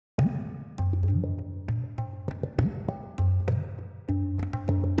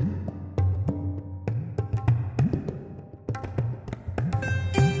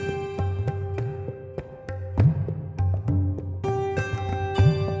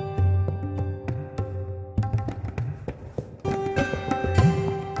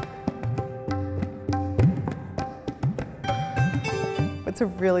It's a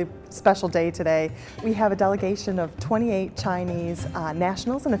really special day today. We have a delegation of 28 Chinese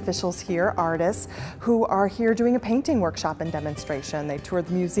nationals and officials here, artists, who are here doing a painting workshop and demonstration. They toured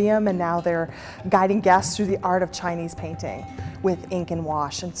the museum and now they're guiding guests through the art of Chinese painting with ink and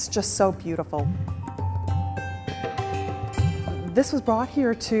wash. And it's just so beautiful. This was brought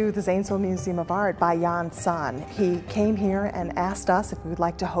here to the Zanesville Museum of Art by Yan's son. He came here and asked us if we would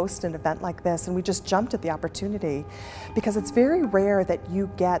like to host an event like this, and we just jumped at the opportunity because it's very rare that you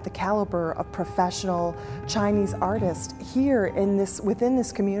get the caliber of professional Chinese artists here within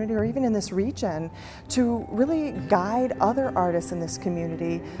this community or even in this region to really guide other artists in this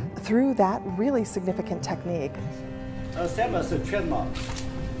community through that really significant technique. Same as a trademark.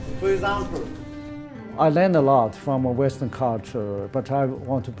 For example, I learned a lot from Western culture, but I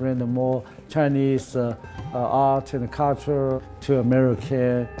want to bring more Chinese art and culture to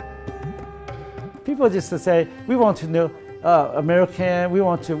American. People just say, we want to know American, we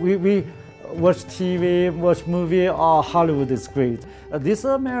watch TV, watch movie, oh, Hollywood is great. This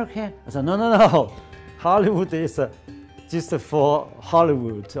American? I said, no. Hollywood is just for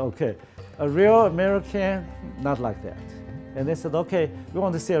Hollywood, okay. A real American, not like that. And they said, okay, we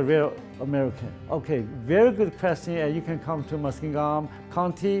want to see a real American. Okay, very good question. You can come to Muskingum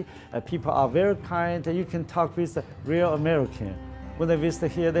County. People are very kind. You can talk with a real American. When they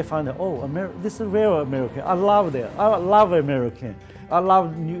visit here, they find, oh, this is real American. I love that. I love American. I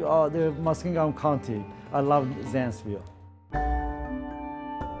love the Muskingum County. I love Zanesville.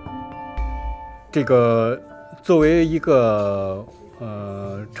 这个作为一个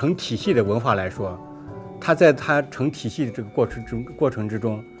成体系的文化来说，它在它成体系的这个过程之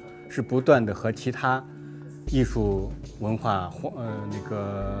中，是不断的和其他艺术文化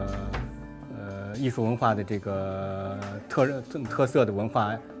艺术文化的这个特色的文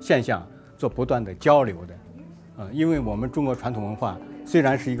化现象做不断的交流的。因为我们中国传统文化虽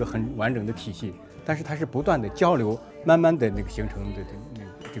然是一个很完整的体系，但是它是不断的交流，慢慢的形成的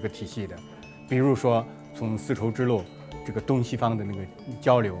这个体系的。比如说从丝绸之路这个东西方的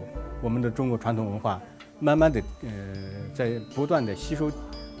交流，我们的中国传统文化慢慢的在不断的吸收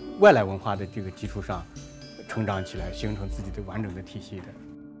外来文化的这个基础上成长起来，形成自己的完整的体系的。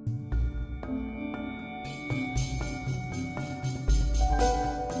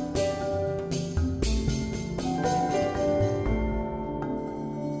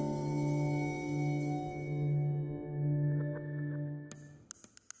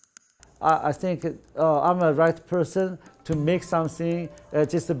I think I'm a right person to make something,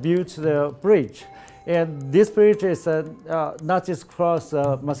 just build the bridge. And this bridge is not just cross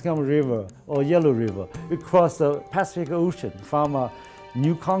Muskingum River or Yellow River. We cross the Pacific Ocean from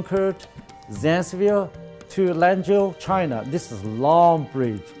New Concord, Zanesville to Lanzhou, China. This is a long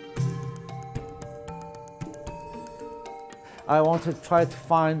bridge. I want to try to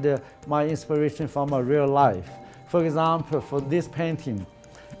find my inspiration from my real life. For example, for this painting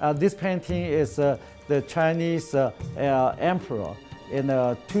is the Chinese emperor in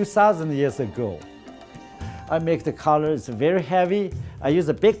 2,000 years ago. I make the colors very heavy. I use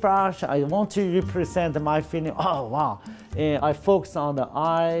a big brush. I want to represent my feeling. Oh, wow. And I focus on the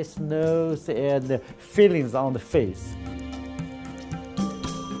eyes, nose, and the feelings on the face.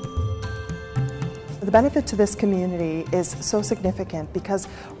 The benefit to this community is so significant because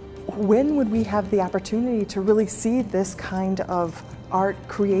when would we have the opportunity to really see this kind of art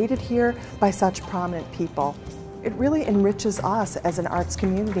created here by such prominent people? It really enriches us as an arts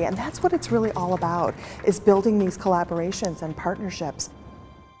community, and that's what it's really all about, is building these collaborations and partnerships.